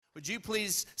Would you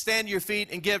please stand to your feet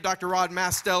and give Dr. Rod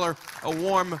Masteller a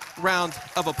warm round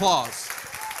of applause?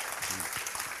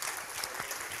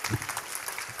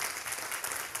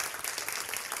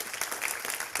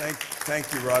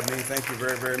 Thank you, Rodney. Thank you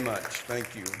very, very much.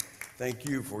 Thank you. Thank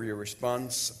you for your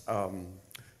response.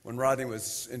 When Rodney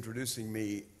was introducing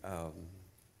me,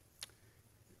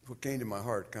 what came to my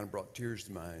heart kind of brought tears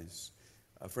to my eyes.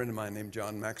 A friend of mine named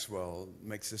John Maxwell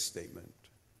makes this statement.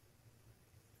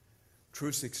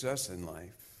 True success in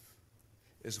life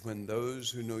is when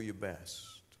those who know you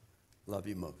best love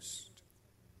you most.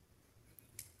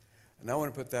 And I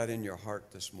want to put that in your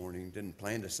heart this morning. Didn't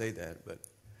plan to say that, but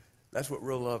that's what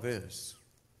real love is.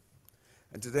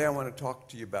 And today I want to talk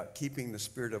to you about keeping the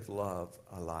spirit of love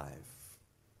alive.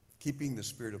 Keeping the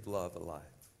spirit of love alive.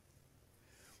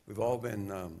 We've all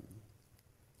been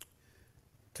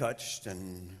touched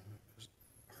and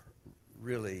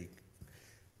really,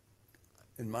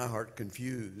 in my heart,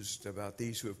 confused about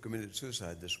these who have committed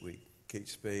suicide this week. Kate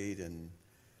Spade and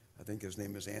I think his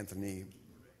name is Anthony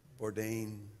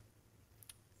Bourdain.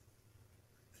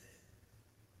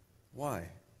 Why?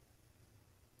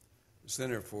 The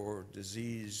Center for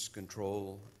Disease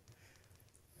Control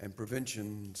and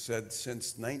Prevention said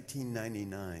since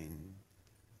 1999,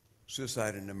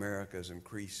 suicide in America has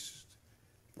increased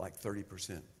like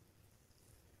 30%.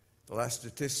 The last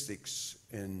statistics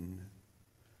in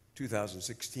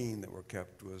 2016 that were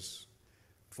kept was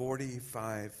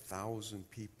 45,000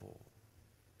 people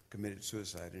committed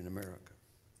suicide in America.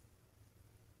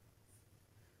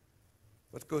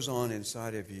 What goes on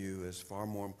inside of you is far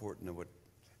more important than what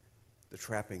the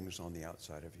trappings on the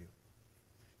outside of you.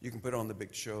 You can put on the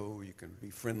big show, you can be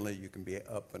friendly, you can be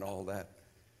up and all that.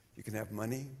 You can have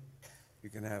money, you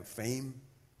can have fame,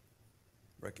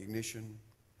 recognition,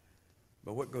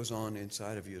 but what goes on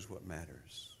inside of you is what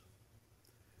matters.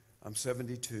 I'm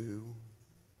 72.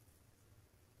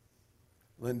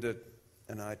 Linda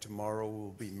and I tomorrow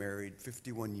will be married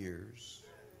 51 years.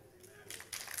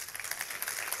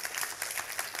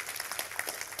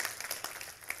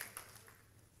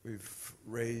 We've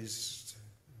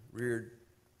reared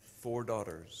 4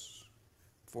 daughters,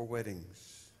 4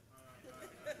 weddings,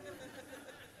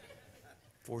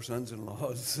 4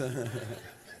 sons-in-laws,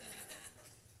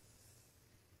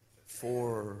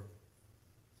 4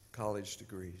 college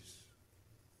degrees.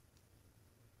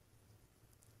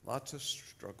 Lots of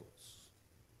struggles.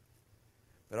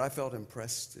 But I felt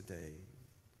impressed today,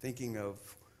 thinking of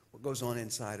what goes on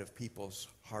inside of people's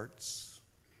hearts,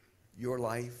 your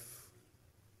life,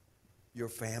 your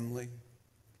family,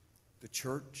 the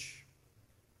church.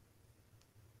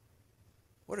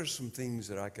 What are some things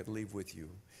that I could leave with you?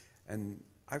 And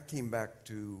I came back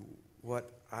to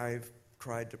what I've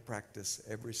tried to practice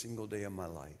every single day of my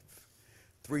life.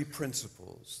 3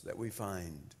 principles that we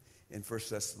find in 1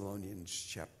 Thessalonians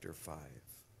chapter 5.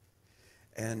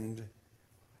 And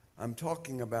I'm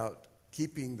talking about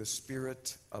keeping the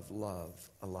spirit of love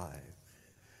alive.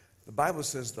 The Bible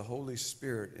says the Holy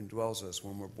Spirit indwells us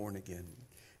when we're born again.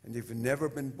 And if you've never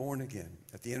been born again,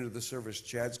 at the end of the service,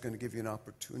 Chad's going to give you an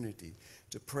opportunity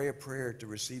to pray a prayer to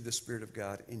receive the Spirit of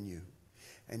God in you.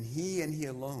 And He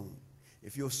alone,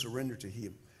 if you'll surrender to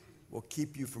Him, will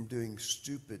keep you from doing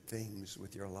stupid things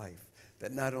with your life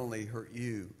that not only hurt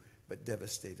you, but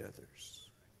devastate others.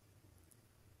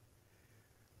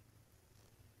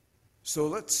 So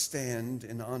let's stand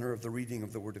in honor of the reading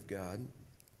of the Word of God.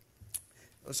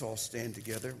 Let's all stand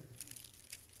together.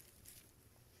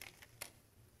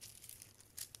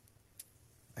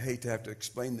 I hate to have to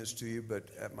explain this to you, but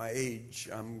at my age,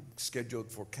 I'm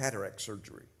scheduled for cataract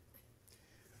surgery.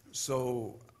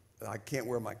 So I can't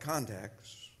wear my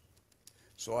contacts.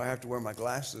 So I have to wear my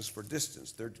glasses for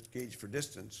distance. They're gauged for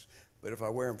distance. But if I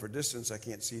wear them for distance, I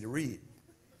can't see to read.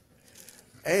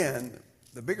 And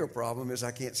the bigger problem is I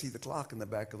can't see the clock in the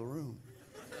back of the room.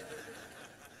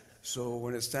 So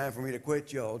when it's time for me to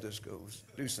quit, y'all just go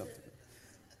do something.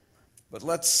 But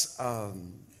let's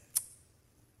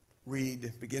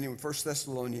read, beginning with 1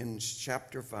 Thessalonians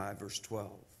chapter 5, verse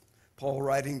 12. Paul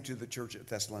writing to the church at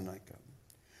Thessalonica.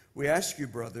 We ask you,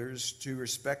 brothers, to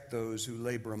respect those who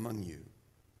labor among you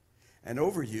and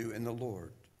over you in the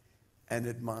Lord and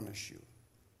admonish you,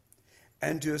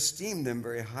 and to esteem them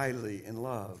very highly in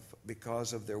love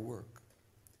because of their work.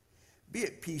 Be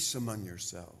at peace among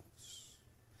yourselves.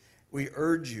 We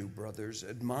urge you, brothers,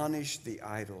 admonish the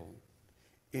idle,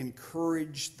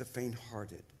 encourage the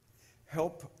faint-hearted,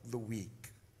 help the weak,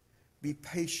 be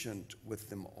patient with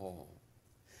them all.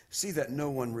 See that no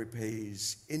one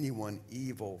repays anyone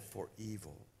evil for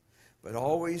evil, but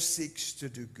always seeks to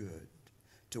do good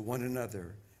to one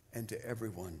another and to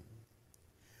everyone.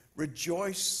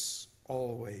 Rejoice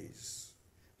always.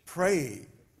 Pray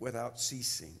without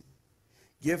ceasing.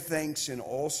 Give thanks in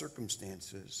all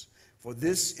circumstances, for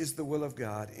this is the will of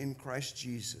God in Christ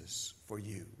Jesus for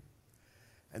you.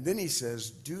 And then he says,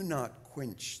 do not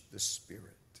quench the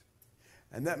Spirit.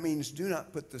 And that means do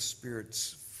not put the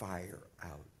Spirit's fire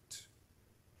out.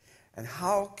 And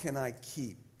how can I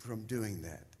keep from doing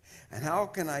that? And how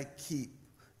can I keep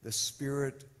the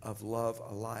Spirit of love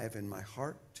alive in my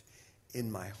heart,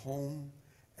 in my home,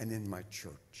 and in my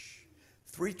church?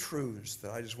 3 truths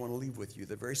that I just want to leave with you.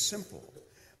 They're very simple,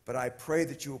 but I pray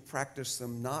that you will practice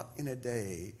them not in a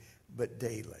day, but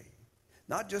daily.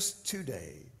 Not just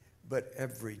today, but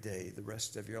every day, the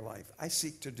rest of your life. I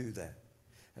seek to do that.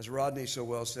 As Rodney so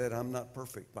well said, I'm not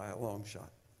perfect by a long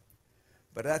shot.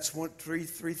 But that's three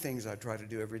things I try to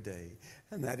do every day,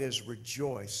 and that is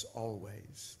rejoice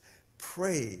always,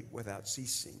 pray without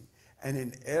ceasing, and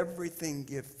in everything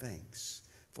give thanks,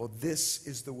 for this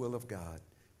is the will of God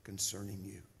concerning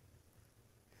you.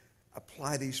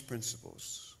 Apply these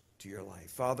principles to your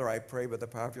life. Father, I pray by the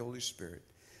power of your Holy Spirit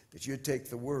that you take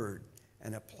the word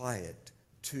and apply it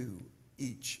to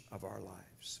each of our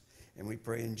lives. And we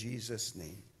pray in Jesus'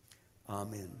 name.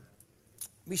 Amen.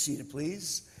 Be seated,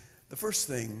 please. The first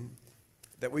thing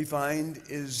that we find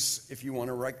is, if you want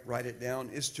to write it down,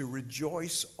 is to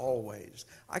rejoice always.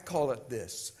 I call it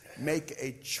this: make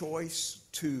a choice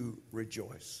to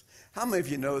rejoice. How many of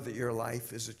you know that your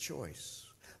life is a choice?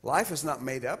 Life is not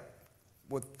made up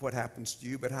with what happens to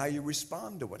you, but how you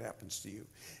respond to what happens to you.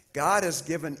 God has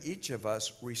given each of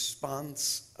us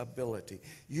responsibility.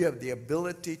 You have the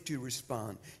ability to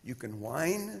respond. You can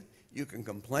whine, you can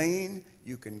complain,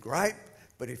 you can gripe,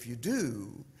 but if you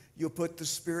do, you'll put the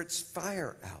Spirit's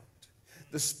fire out.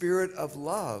 The Spirit of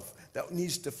love that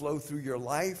needs to flow through your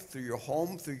life, through your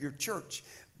home, through your church.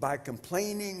 By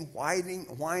complaining,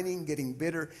 whining, getting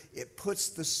bitter, it puts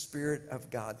the Spirit of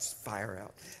God's fire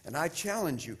out. And I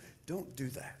challenge you, don't do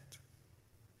that.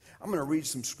 I'm going to read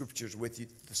some scriptures with you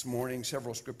this morning,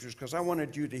 several scriptures, because I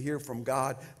wanted you to hear from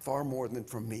God far more than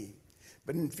from me.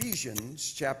 But in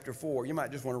Ephesians chapter 4, you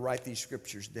might just want to write these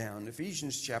scriptures down.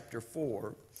 Ephesians chapter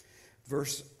 4,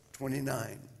 verse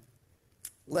 29.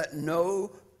 Let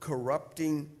no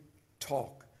corrupting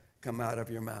talk come out of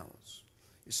your mouths.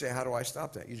 You say, how do I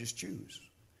stop that? You just choose.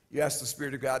 You ask the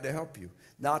Spirit of God to help you,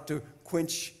 not to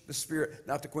quench the Spirit,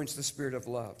 not to quench the Spirit of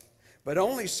love, but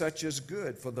only such as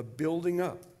good for the building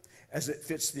up as it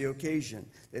fits the occasion,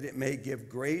 that it may give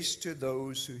grace to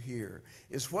those who hear.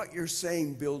 Is what you're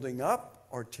saying building up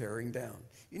or tearing down?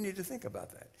 You need to think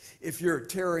about that. If you're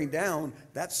tearing down,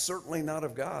 that's certainly not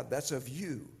of God. That's of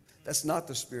you. That's not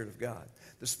the Spirit of God.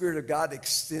 The Spirit of God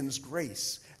extends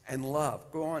grace and love.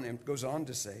 Goes on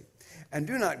to say, and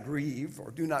do not grieve,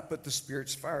 or do not put the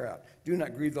Spirit's fire out. Do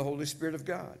not grieve the Holy Spirit of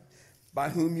God, by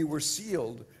whom you were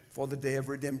sealed for the day of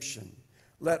redemption.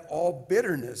 Let all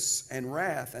bitterness and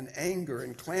wrath and anger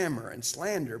and clamor and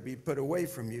slander be put away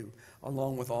from you,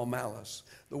 along with all malice.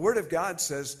 The Word of God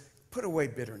says, put away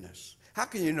bitterness. How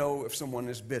can you know if someone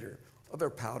is bitter? Well, they're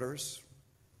pouters.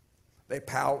 They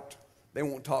pout. They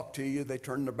won't talk to you. They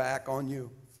turn their back on you.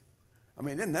 I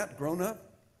mean, isn't that grown up?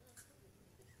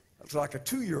 It's like a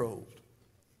 2-year-old.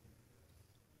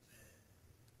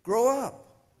 Grow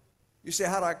up. You say,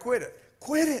 how do I quit it?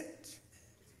 Quit it.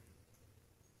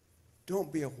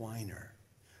 Don't be a whiner.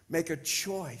 Make a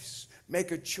choice.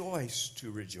 Make a choice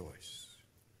to rejoice.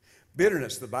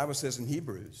 Bitterness, the Bible says in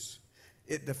Hebrews,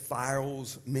 it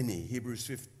defiles many. Hebrews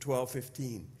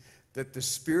 12:15. That the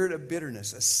spirit of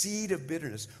bitterness, a seed of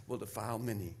bitterness, will defile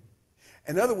many.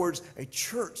 In other words, a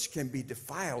church can be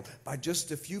defiled by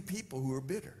just a few people who are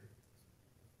bitter.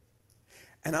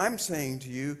 And I'm saying to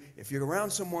you, if you're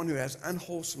around someone who has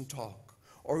unwholesome talk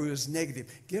or who is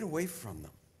negative, get away from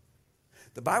them.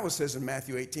 The Bible says in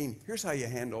Matthew 18, here's how you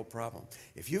handle a problem.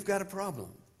 If you've got a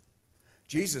problem,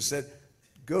 Jesus said,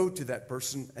 go to that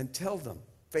person and tell them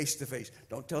face to face.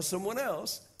 Don't tell someone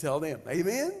else, tell them.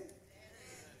 Amen?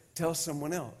 Tell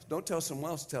someone else. Don't tell someone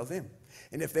else, tell them.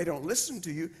 And if they don't listen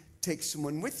to you, take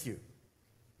someone with you.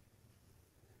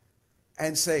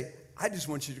 And say, I just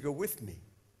want you to go with me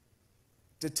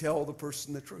to tell the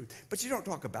person the truth. But you don't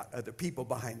talk about other people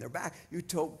behind their back. You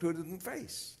talk to them in the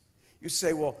face. You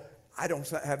say, well, I don't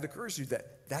have the courage to do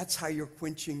that. That's how you're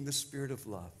quenching the spirit of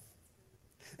love.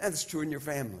 And it's true in your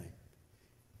family.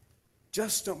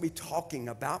 Just don't be talking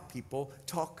about people.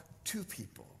 Talk to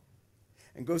people.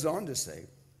 And goes on to say,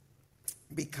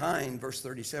 be kind, verse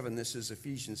 37, this is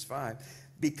Ephesians 5.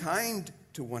 Be kind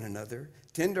to one another,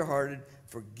 tenderhearted,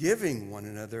 forgiving one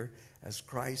another as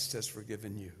Christ has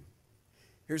forgiven you.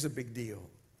 Here's a big deal.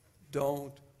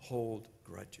 Don't hold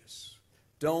grudges.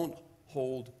 Don't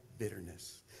hold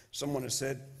bitterness. Someone has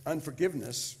said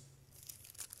unforgiveness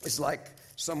is like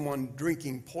someone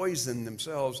drinking poison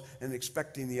themselves and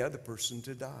expecting the other person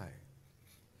to die.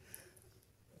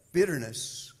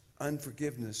 Bitterness,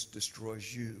 unforgiveness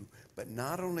destroys you. But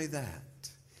not only that,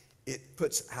 it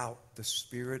puts out the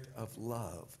spirit of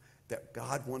love that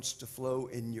God wants to flow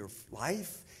in your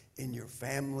life, in your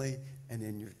family, and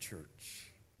in your church.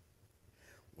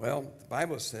 Well, the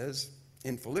Bible says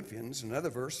in Philippians, another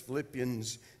verse,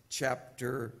 Philippians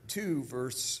chapter 2,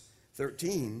 verse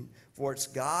 13, for it's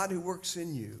God who works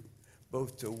in you,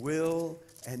 both to will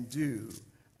and do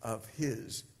of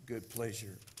his good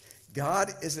pleasure.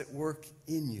 God is at work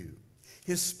in you.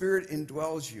 His Spirit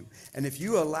indwells you. And if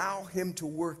you allow him to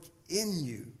work in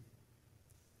you,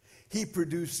 he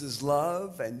produces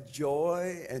love and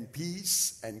joy and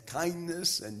peace and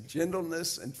kindness and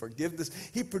gentleness and forgiveness.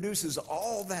 He produces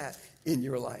all that in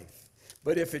your life.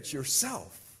 But if it's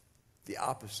yourself, the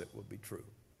opposite will be true.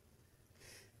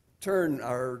 Turn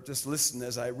or just listen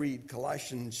as I read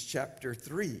Colossians chapter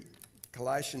 3.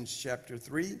 Colossians chapter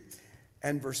 3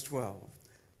 and verse 12.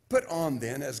 Put on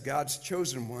then, as God's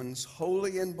chosen ones,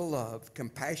 holy and beloved,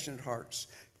 compassionate hearts,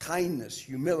 kindness,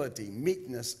 humility,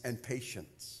 meekness, and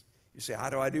patience. You say, how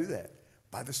do I do that?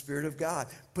 By the Spirit of God,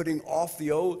 putting off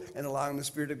the old and allowing the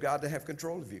Spirit of God to have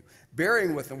control of you.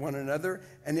 Bearing with one another,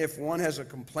 and if one has a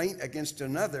complaint against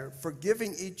another,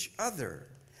 forgiving each other,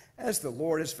 as the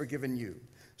Lord has forgiven you.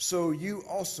 So you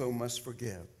also must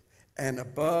forgive. And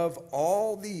above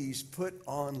all these, put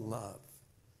on love.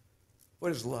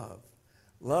 What is love?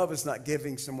 Love is not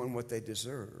giving someone what they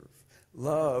deserve.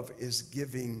 Love is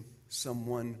giving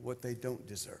someone what they don't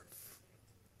deserve.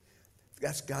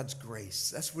 That's God's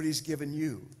grace. That's what he's given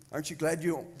you. Aren't you glad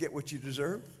you don't get what you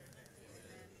deserve?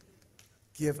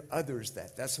 Give others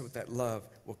that. That's what that love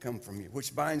will come from you,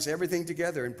 which binds everything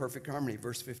together in perfect harmony.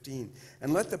 Verse 15.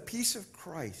 And let the peace of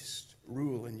Christ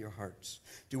rule in your hearts,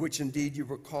 to which indeed you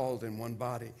were called in one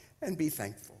body, and be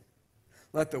thankful.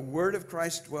 Let the word of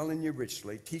Christ dwell in you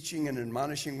richly, teaching and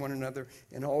admonishing one another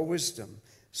in all wisdom,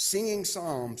 singing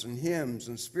psalms and hymns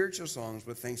and spiritual songs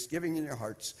with thanksgiving in your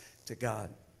hearts to God.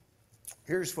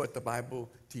 Here's what the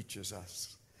Bible teaches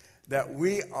us, that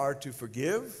we are to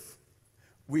forgive,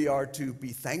 we are to be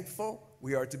thankful,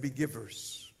 we are to be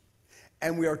givers,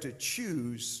 and we are to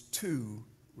choose to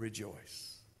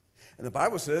rejoice. And the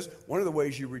Bible says one of the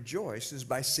ways you rejoice is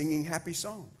by singing happy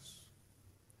songs.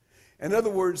 In other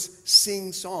words,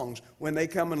 sing songs. When they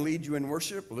come and lead you in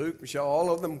worship, Luke, Michelle,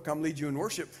 all of them come lead you in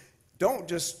worship, don't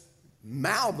just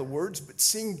mouth the words, but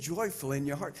sing joyfully in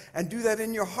your heart. And do that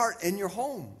in your heart, in your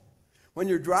home. When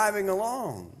you're driving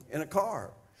along in a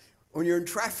car, when you're in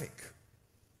traffic,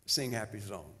 sing happy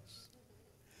songs.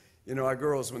 You know, our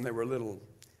girls, when they were little,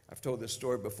 I've told this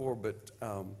story before, but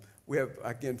we have,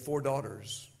 again, 4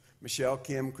 daughters, Michelle,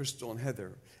 Kim, Crystal, and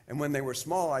Heather. And when they were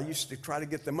small, I used to try to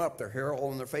get them up, their hair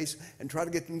all in their face, and try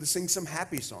to get them to sing some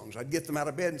happy songs. I'd get them out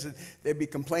of bed and they'd be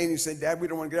complaining and say, Dad, we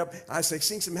don't want to get up. I'd say,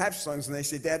 sing some happy songs. And they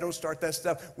say, Dad, don't start that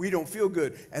stuff. We don't feel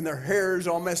good. And their hair is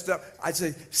all messed up. I'd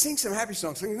say, sing some happy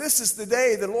songs. Sing, this is the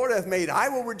day the Lord hath made. I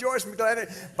will rejoice and be glad in it.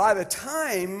 By the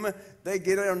time they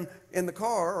get in the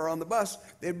car or on the bus,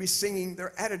 they'd be singing.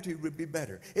 Their attitude would be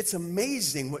better. It's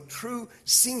amazing what true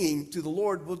singing to the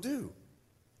Lord will do.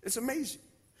 It's amazing.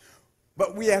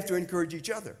 But we have to encourage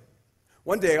each other.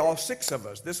 One day, all 6 of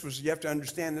us, you have to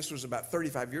understand, this was about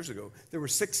 35 years ago. There were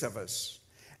 6 of us,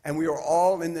 and we were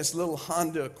all in this little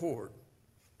Honda Accord.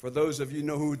 For those of you who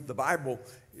know who the Bible,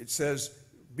 it says,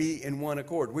 be in one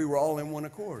accord. We were all in one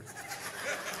accord.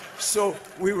 So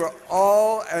we were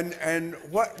all, and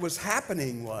what was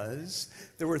happening was,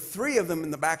 there were 3 of them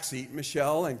in the back seat,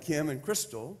 Michelle and Kim and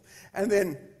Crystal, and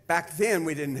then back then,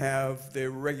 we didn't have the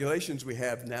regulations we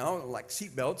have now, like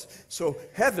seat belts. So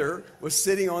Heather was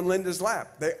sitting on Linda's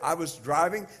lap. I was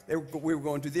driving. We were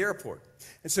going to the airport.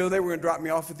 And so they were going to drop me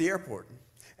off at the airport.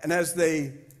 And as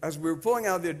we were pulling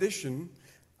out of the audition,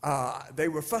 they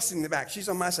were fussing in the back. She's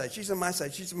on my side. She's on my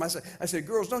side. She's on my side. I said,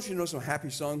 girls, don't you know some happy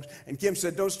songs? And Kim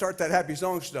said, don't start that happy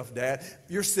song stuff, Dad.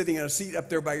 You're sitting in a seat up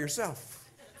there by yourself.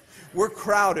 We're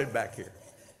crowded back here.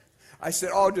 I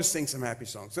said, I'll just sing some happy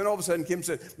songs. Then all of a sudden, Kim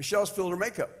said, Michelle's filled her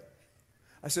makeup.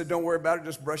 I said, don't worry about it.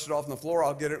 Just brush it off on the floor.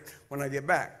 I'll get it when I get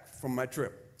back from my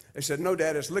trip. They said, no,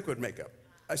 Dad, it's liquid makeup.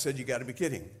 I said, you got to be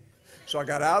kidding. So I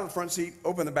got out of the front seat,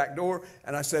 opened the back door,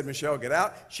 and I said, Michelle, get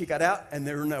out. She got out, and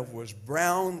there was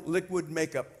brown liquid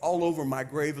makeup all over my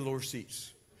gray velour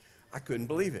seats. I couldn't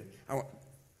believe it. I went,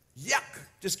 yuck,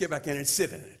 just get back in and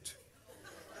sit in it.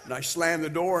 And I slammed the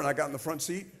door, and I got in the front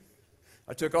seat.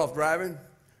 I took off driving.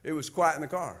 It was quiet in the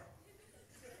car.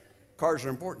 Cars are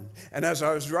important. And as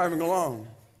I was driving along,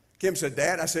 Kim said,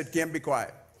 Dad. I said, Kim, be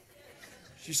quiet.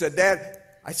 She said, Dad.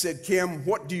 I said, Kim,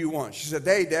 what do you want? She said,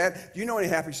 hey, Dad, do you know any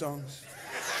happy songs?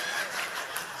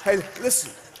 Hey,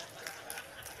 listen.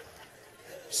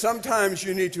 Sometimes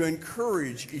you need to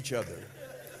encourage each other.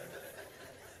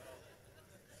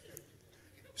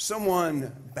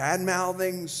 Someone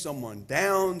bad-mouthing, someone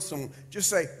down, just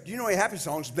say, do you know any happy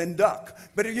songs? Then duck.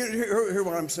 But hear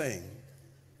what I'm saying.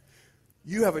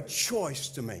 You have a choice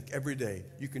to make every day.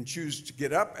 You can choose to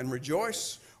get up and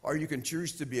rejoice, or you can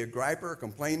choose to be a griper, a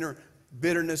complainer,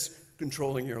 bitterness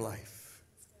controlling your life.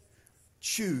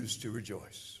 Choose to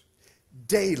rejoice.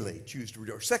 Daily choose to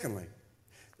rejoice. Secondly,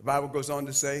 the Bible goes on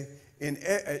to say,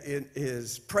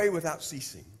 is pray without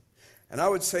ceasing. And I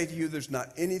would say to you, there's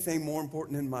not anything more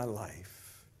important in my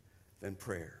life than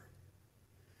prayer.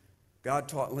 God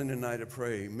taught Linda and I to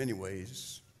pray in many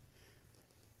ways.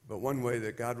 But one way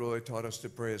that God really taught us to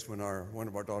pray is when one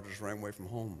of our daughters ran away from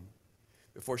home.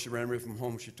 Before she ran away from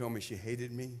home, she told me she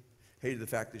hated me, hated the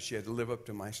fact that she had to live up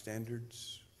to my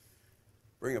standards.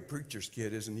 Being a preacher's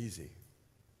kid isn't easy.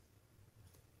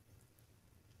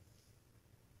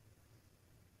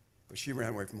 But she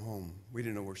ran away from home. We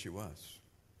didn't know where she was.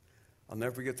 I'll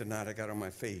never forget the night I got on my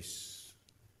face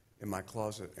in my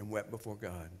closet and wept before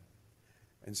God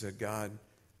and said, God,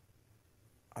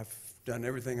 I've done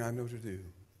everything I know to do.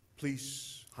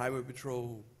 Police, highway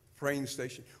patrol, praying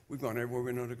station, we've gone everywhere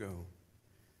we know to go.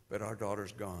 But our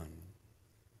daughter's gone.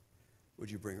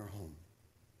 Would you bring her home?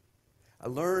 I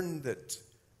learned that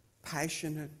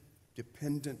passionate,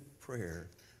 dependent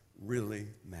prayer really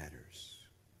matters.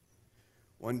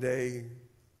 One day,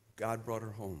 God brought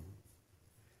her home.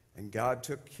 And God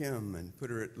took Kim and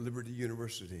put her at Liberty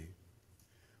University,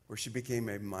 where she became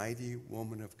a mighty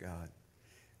woman of God.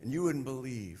 And you wouldn't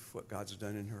believe what God's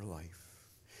done in her life.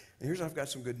 And I've got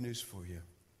some good news for you.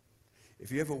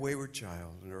 If you have a wayward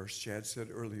child, or as Chad said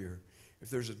earlier,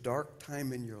 if there's a dark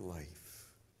time in your life,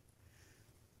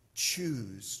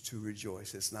 choose to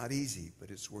rejoice. It's not easy,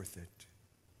 but it's worth it.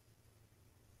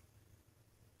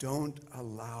 Don't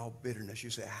allow bitterness. You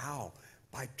say, how?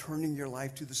 By turning your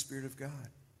life to the Spirit of God.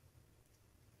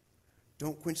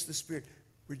 Don't quench the Spirit.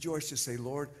 Rejoice to say,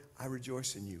 Lord, I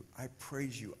rejoice in you. I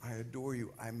praise you. I adore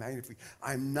you. I magnify you.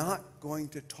 I'm not going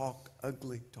to talk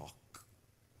ugly talk.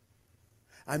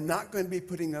 I'm not going to be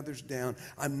putting others down.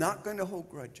 I'm not going to hold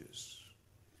grudges.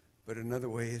 But another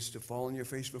way is to fall on your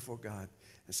face before God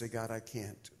and say, God, I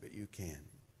can't, but you can.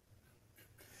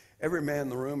 Every man in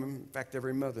the room, in fact,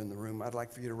 every mother in the room, I'd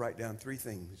like for you to write down 3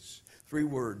 things, 3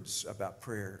 words about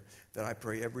prayer that I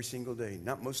pray every single day.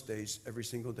 Not most days, every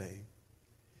single day.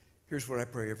 Here's what I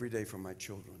pray every day for my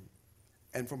children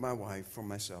and for my wife, for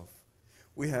myself.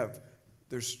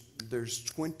 There's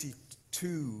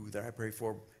 22 that I pray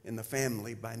for in the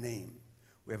family by name.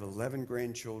 We have 11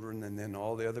 grandchildren and then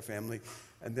all the other family.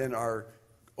 And then our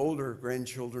older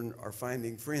grandchildren are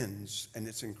finding friends, and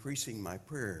it's increasing my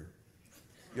prayer.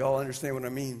 Y'all understand what I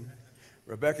mean?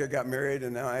 Rebecca got married,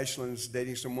 and now Ashlyn's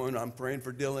dating someone. I'm praying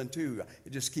for Dylan, too.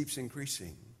 It just keeps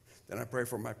increasing. Then I pray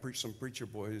for some preacher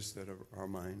boys that are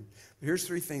mine. But here's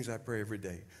 3 things I pray every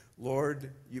day.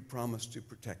 Lord, you promised to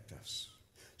protect us.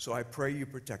 So I pray you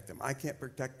protect them. I can't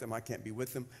protect them. I can't be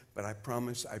with them. But I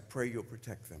pray you'll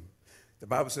protect them. The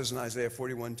Bible says in Isaiah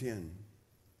 41:10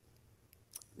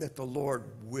 that the Lord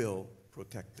will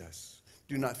protect us.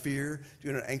 Do not fear.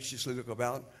 Do not anxiously look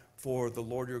about, for the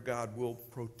Lord your God will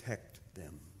protect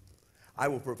them. I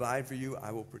will provide for you.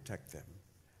 I will protect them.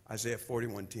 Isaiah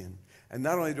 41:10. And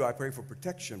not only do I pray for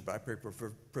protection, but I pray for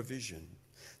provision.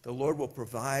 The Lord will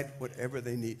provide whatever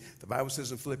they need. The Bible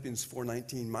says in Philippians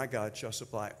 4:19, my God shall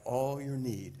supply all your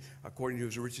need according to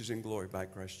his riches and glory by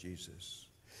Christ Jesus.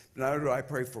 But not only do I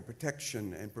pray for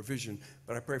protection and provision,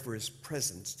 but I pray for his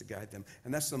presence to guide them.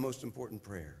 And that's the most important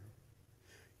prayer.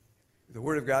 The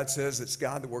Word of God says it's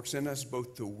God that works in us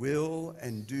both to will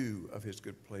and do of his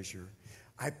good pleasure.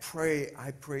 I pray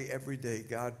every day,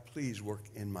 God, please work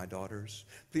in my daughters.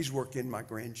 Please work in my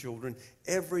grandchildren.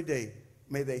 Every day,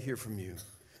 may they hear from you.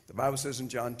 The Bible says in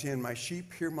John 10, my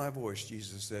sheep hear my voice,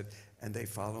 Jesus said, and they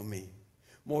follow me.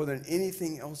 More than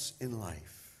anything else in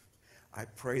life, I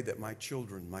pray that my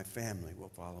children, my family will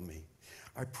follow me.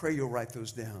 I pray you'll write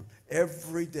those down.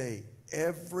 Every day,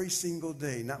 every single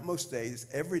day, not most days,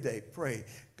 every day, pray.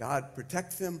 God,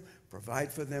 protect them,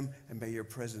 provide for them, and may your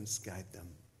presence guide them.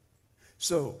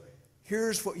 So,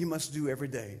 here's what you must do every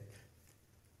day,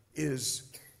 is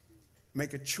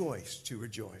make a choice to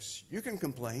rejoice. You can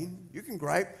complain, you can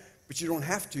gripe, but you don't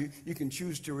have to. You can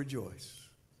choose to rejoice.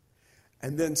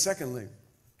 And then secondly,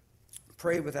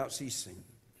 pray without ceasing.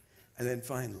 And then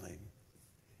finally,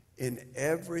 in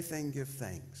everything give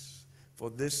thanks, for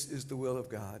this is the will of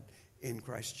God in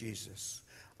Christ Jesus.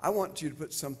 I want you to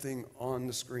put something on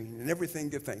the screen. In everything,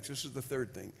 give thanks. This is the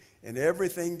third thing. In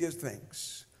everything, give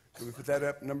thanks. Can we put that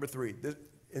up? Number 3.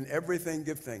 In everything,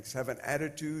 give thanks. Have an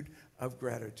attitude of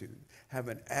gratitude. Have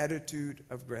an attitude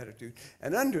of gratitude.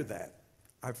 And under that,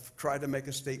 I've tried to make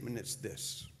a statement. It's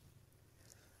this: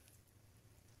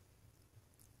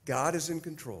 God is in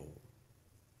control,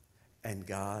 and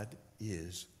God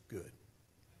is good.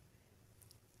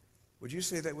 Would you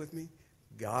say that with me?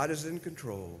 God is in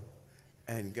control,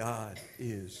 and God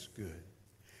is good.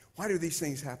 Why do these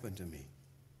things happen to me?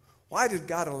 Why did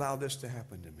God allow this to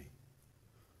happen to me?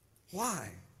 Why?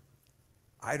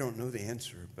 I don't know the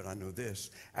answer, but I know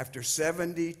this. After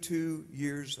 72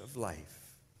 years of life,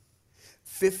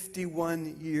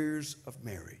 51 years of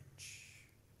marriage,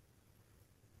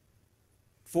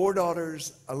 4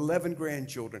 daughters, 11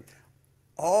 grandchildren,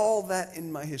 all that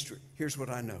in my history, here's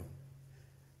what I know.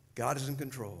 God is in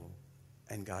control,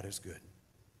 and God is good.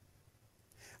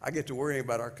 I get to worry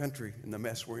about our country and the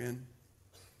mess we're in.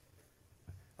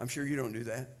 I'm sure you don't do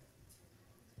that.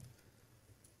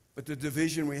 But the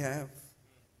division we have,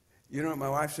 you know what my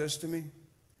wife says to me?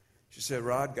 She said,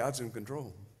 Rod, God's in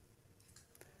control,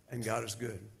 and God is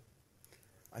good.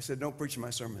 I said, don't preach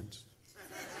my sermons.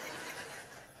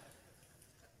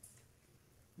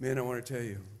 Men, I want to tell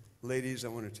you, ladies, I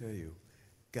want to tell you,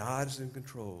 God is in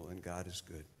control, and God is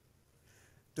good.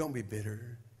 Don't be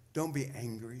bitter. Don't be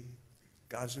angry.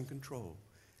 God's in control,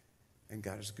 and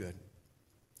God is good.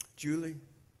 Julie,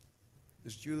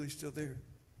 is Julie still there?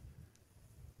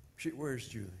 Where's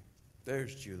Julie?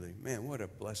 There's Julie. Man, what a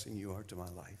blessing you are to my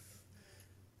life.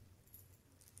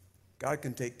 God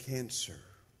can take cancer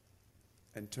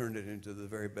and turn it into the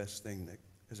very best thing that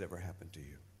has ever happened to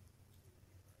you.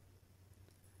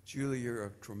 Julie, you're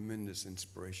a tremendous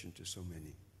inspiration to so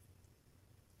many.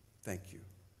 Thank you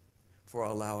for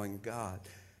allowing God,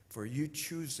 for you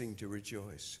choosing to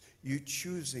rejoice, you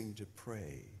choosing to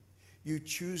pray, you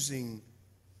choosing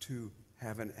to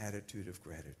have an attitude of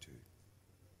gratitude.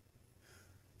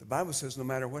 The Bible says no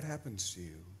matter what happens to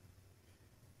you,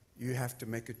 you have to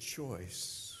make a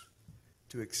choice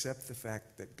to accept the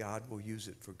fact that God will use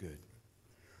it for good.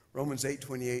 Romans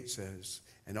 8:28 says,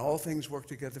 and all things work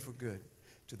together for good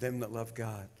to them that love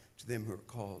God, to them who are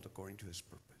called according to his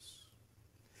purpose.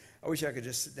 I wish I could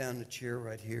just sit down in a chair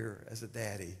right here as a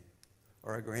daddy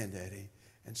or a granddaddy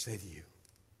and say to you,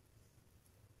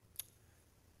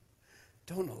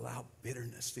 don't allow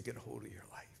bitterness to get a hold of your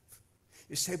life.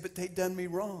 You say, but they done me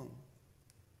wrong.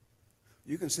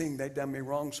 You can sing "They Done Me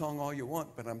Wrong" song all you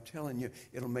want, but I'm telling you,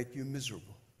 it'll make you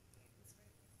miserable.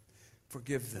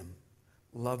 Forgive them.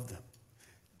 Love them.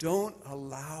 Don't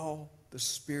allow the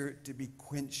Spirit to be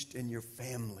quenched in your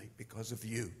family because of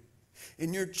you,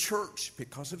 in your church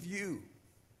because of you.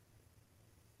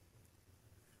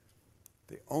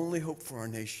 The only hope for our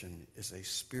nation is a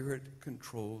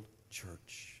Spirit-controlled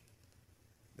church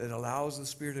that allows the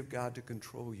Spirit of God to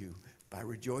control you by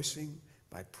rejoicing,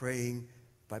 by praying,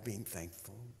 by being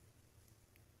thankful.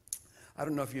 I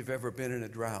don't know if you've ever been in a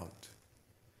drought,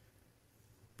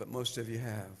 but most of you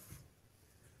have.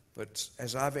 But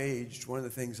as I've aged, one of the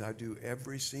things I do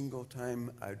every single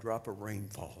time a drop of rain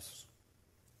falls,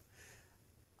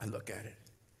 I look at it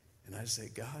and I say,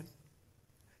 God,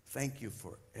 thank you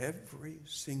for every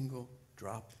single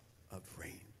drop of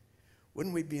rain.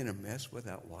 Wouldn't we be in a mess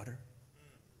without water?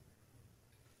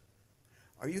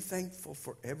 Are you thankful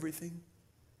for everything?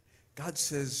 God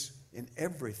says, in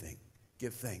everything,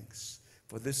 give thanks,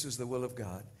 for this is the will of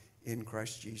God in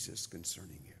Christ Jesus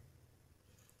concerning you.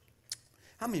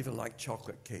 How many of you like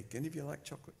chocolate cake? Any of you like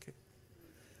chocolate cake?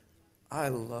 I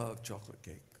love chocolate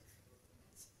cake.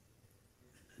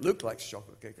 Luke likes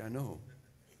chocolate cake, I know.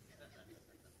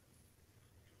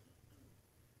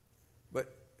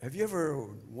 But have you ever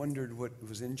wondered what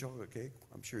was in chocolate cake?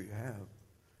 I'm sure you have.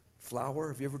 Flour.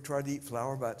 Have you ever tried to eat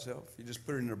flour by itself? You just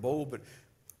put it in a bowl, but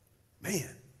man,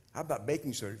 how about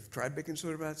baking soda? Have you tried baking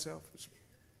soda by itself?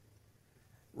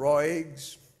 Raw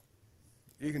eggs.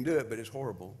 You can do it, but it's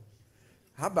horrible.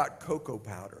 How about cocoa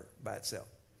powder by itself?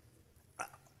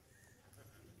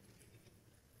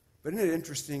 But isn't it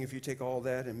interesting if you take all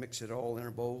that and mix it all in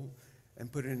a bowl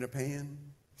and put it in a pan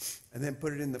and then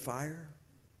put it in the fire,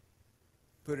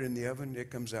 put it in the oven, it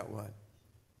comes out what?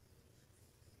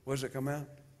 What does it come out?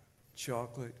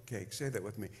 Chocolate cake. Say that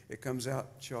with me. It comes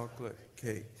out chocolate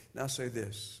cake. Now say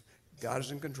this. God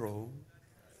is in control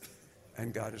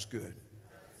and God is good.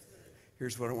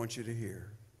 Here's what I want you to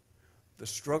hear. The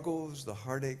struggles, the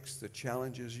heartaches, the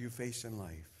challenges you face in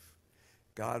life,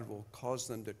 God will cause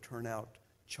them to turn out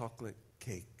chocolate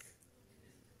cake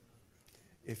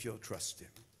if you'll trust him.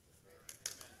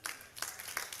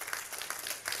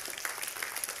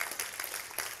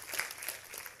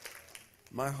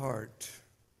 My heart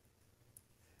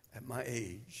at my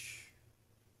age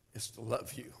is to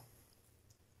love you.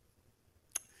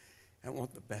 I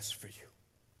want the best for you.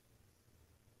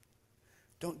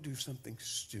 Don't do something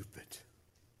stupid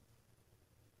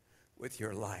with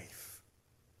your life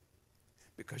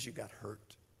because you got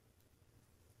hurt.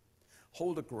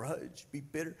 Hold a grudge, be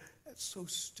bitter. That's so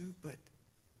stupid.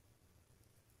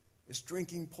 It's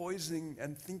drinking poison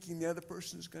and thinking the other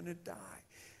person is going to die.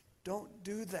 Don't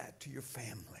do that to your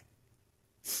family.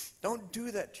 Don't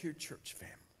do that to your church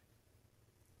family.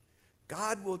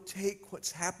 God will take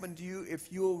what's happened to you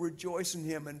if you'll rejoice in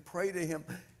Him and pray to Him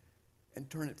and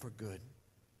turn it for good.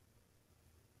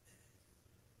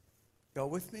 Y'all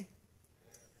with me?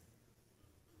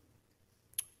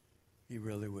 He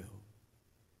really will.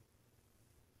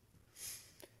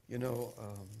 You know,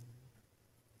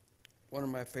 one of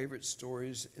my favorite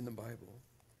stories in the Bible,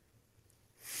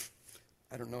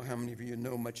 I don't know how many of you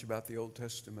know much about the Old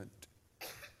Testament,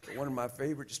 but one of my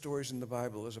favorite stories in the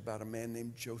Bible is about a man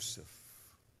named Joseph.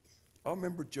 Y'all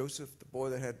remember Joseph, the boy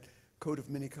that had a coat of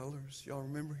many colors? Y'all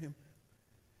remember him?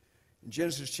 In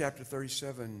Genesis chapter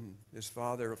 37, his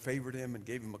father favored him and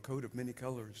gave him a coat of many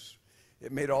colors.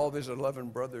 It made all of his 11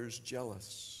 brothers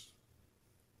jealous.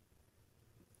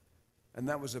 And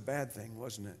that was a bad thing,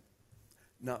 wasn't it?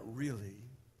 Not really,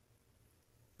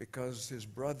 because his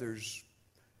brothers,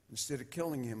 instead of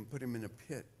killing him, put him in a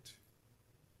pit.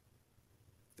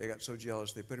 They got so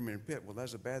jealous they put him in a pit. Well,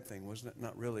 that's a bad thing, wasn't it?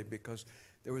 Not really, because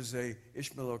there was a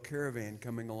Ishmael caravan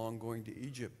coming along going to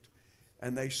Egypt,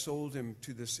 and they sold him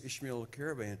to this Ishmael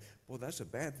caravan. Well, that's a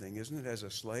bad thing, isn't it, as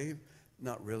a slave?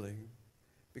 Not really,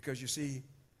 because you see,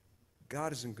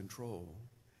 God is in control,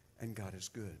 and God is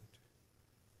good.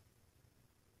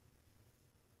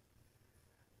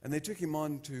 And they took him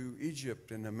on to Egypt,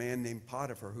 and a man named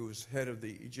Potiphar, who was head of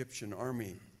the Egyptian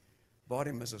army, bought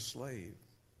him as a slave.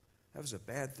 That was a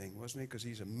bad thing, wasn't it? Because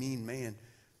he's a mean man.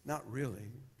 Not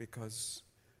really, because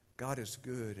God is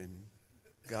good and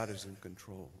God is in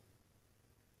control.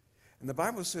 And the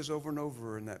Bible says over and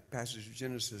over in that passage of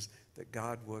Genesis that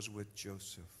God was with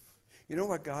Joseph. You know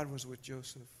why God was with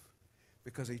Joseph?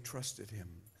 Because he trusted him.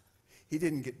 He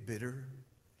didn't get bitter.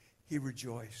 He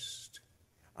rejoiced.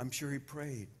 I'm sure he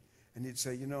prayed, and he'd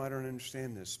say, you know, I don't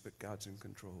understand this, but God's in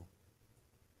control.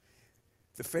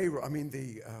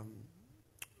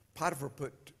 Potiphar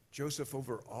put Joseph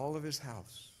over all of his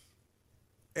house.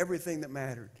 Everything that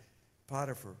mattered,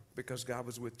 Potiphar, because God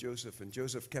was with Joseph, and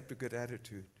Joseph kept a good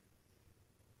attitude.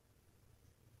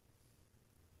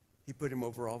 He put him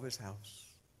over all of his house.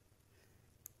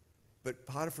 But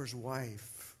Potiphar's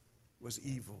wife was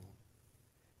evil,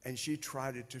 and she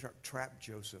tried to trap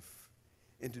Joseph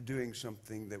into doing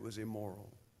something that was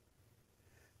immoral.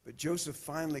 But Joseph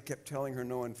finally kept telling her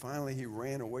no, and finally he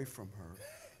ran away from her,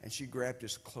 and she grabbed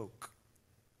his cloak.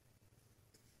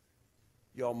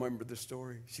 Y'all remember the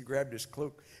story? She grabbed his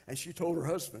cloak, and she told her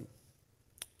husband,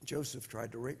 Joseph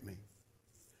tried to rape me.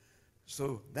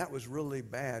 So that was really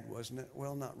bad, wasn't it?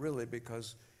 Well, not really,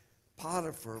 because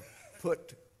Potiphar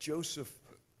put Joseph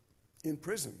in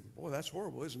prison. Boy, that's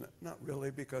horrible, isn't it? Not really,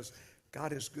 because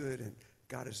God is good and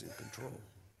God is in control.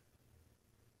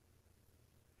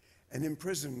 And in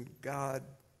prison, God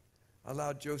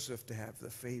allowed Joseph to have the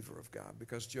favor of God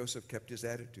because Joseph kept his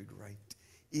attitude right.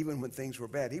 Even when things were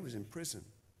bad, he was in prison.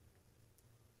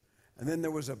 And then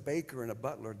there was a baker and a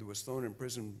butler that was thrown in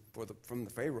prison from the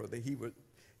Pharaoh.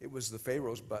 It was the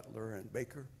Pharaoh's butler and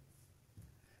baker.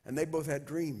 And they both had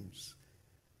dreams.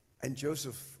 And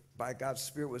Joseph, by God's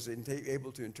Spirit, was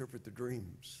able to interpret the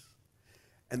dreams.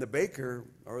 And the baker,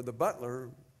 or the butler,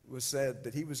 was said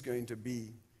that he was going to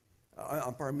be,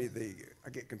 I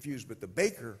get confused, but the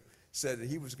baker said that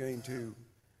he was going to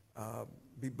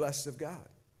be blessed of God.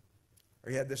 Or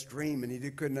he had this dream and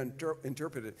he couldn't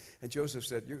interpret it. And Joseph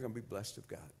said, you're going to be blessed of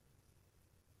God.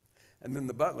 And then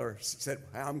the butler said,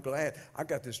 I'm glad I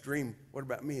got this dream. What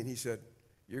about me? And he said,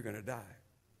 you're going to die.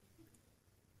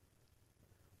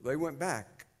 They went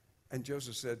back, and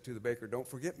Joseph said to the baker, don't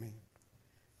forget me.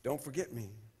 Don't forget me.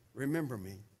 Remember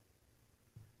me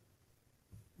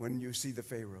when you see the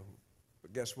Pharaoh.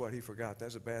 But guess what? He forgot.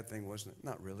 That's a bad thing, wasn't it?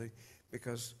 Not really,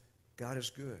 because God is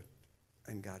good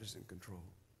and God is in control.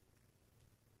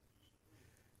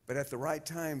 But at the right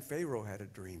time, Pharaoh had a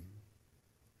dream.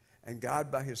 And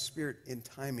God, by his Spirit, in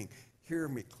timing, hear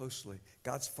me closely,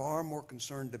 God's far more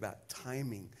concerned about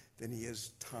timing than he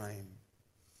is time.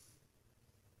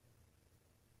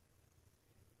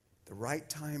 The right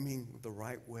timing, the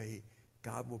right way,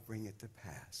 God will bring it to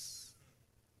pass.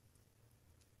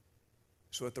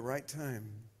 So at the right time,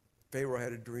 Pharaoh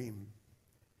had a dream.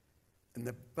 And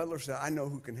the butler said, I know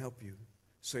who can help you.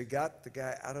 So he got the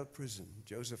guy out of prison,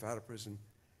 Joseph out of prison,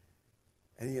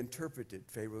 and he interpreted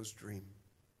Pharaoh's dream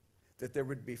that there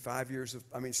would be 7 years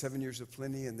of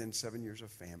plenty and then 7 years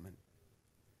of famine.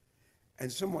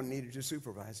 And someone needed to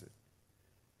supervise it.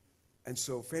 And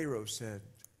so Pharaoh said,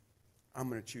 I'm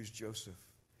going to choose Joseph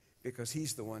because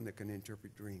he's the one that can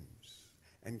interpret dreams.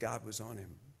 And God was on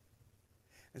him.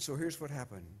 And so here's what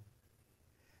happened.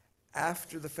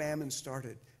 After the famine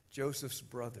started, Joseph's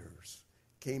brothers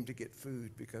came to get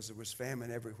food because there was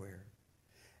famine everywhere.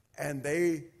 And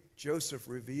Joseph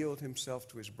revealed himself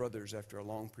to his brothers after a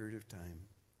long period of time.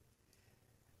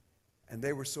 And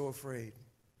they were so afraid.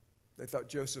 They thought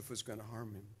Joseph was going to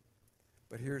harm him.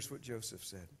 But here's what Joseph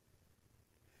said.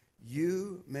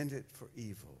 You meant it for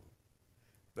evil,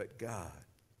 but God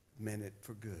meant it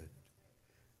for good,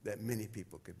 that many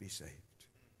people could be saved.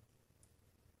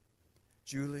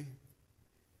 Julie,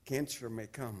 cancer may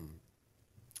come,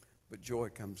 but joy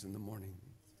comes in the morning.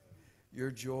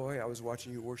 Your joy, I was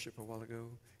watching you worship a while ago,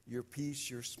 your peace,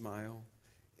 your smile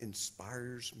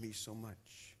inspires me so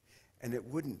much. And I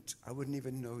wouldn't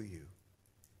even know you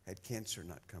had cancer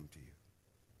not come to you.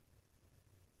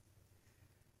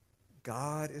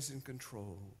 God is in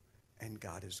control, and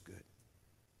God is good.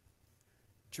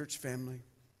 Church family,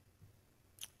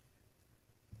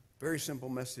 very simple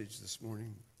message this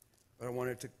morning, but I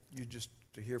wanted you just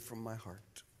to hear from my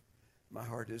heart. My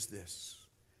heart is this.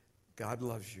 God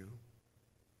loves you.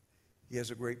 He has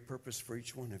a great purpose for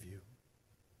each one of you.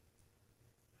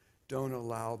 Don't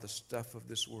allow the stuff of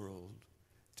this world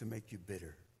to make you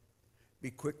bitter. Be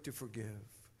quick to forgive.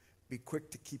 Be quick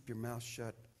to keep your mouth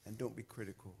shut, and don't be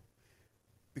critical.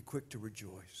 Be quick to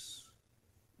rejoice.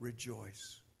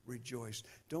 Rejoice. Rejoice.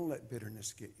 Don't let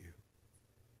bitterness get you.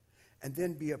 And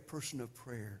then be a person of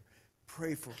prayer.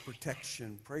 Pray for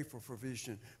protection. Pray for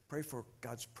provision. Pray for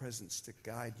God's presence to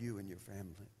guide you and your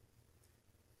family.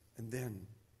 And then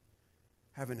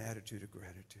have an attitude of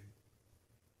gratitude.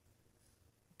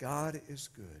 God is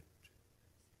good.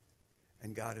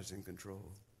 And God is in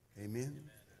control. Amen? Amen.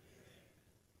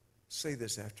 Say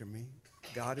this after me.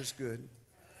 God is good.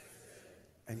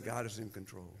 And God is in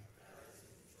control.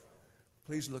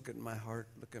 Please look at my heart.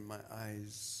 Look at my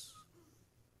eyes.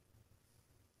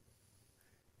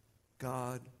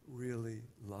 God really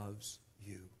loves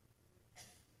you.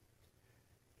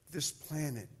 This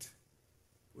planet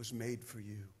was made for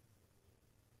you.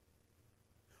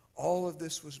 All of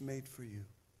this was made for you.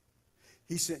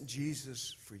 He sent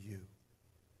Jesus for you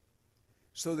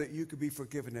so that you could be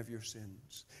forgiven of your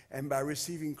sins. And by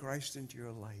receiving Christ into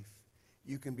your life,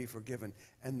 you can be forgiven.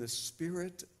 And the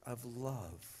Spirit of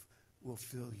love will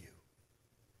fill you.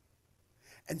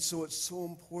 And so it's so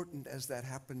important as that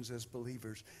happens as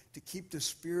believers to keep the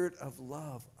Spirit of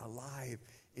love alive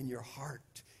in your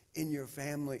heart, in your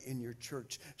family, in your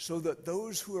church, so that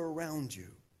those who are around you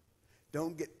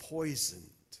don't get poisoned,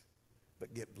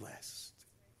 but get blessed.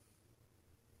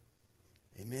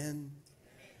 Amen? Amen.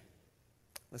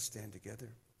 Let's stand together.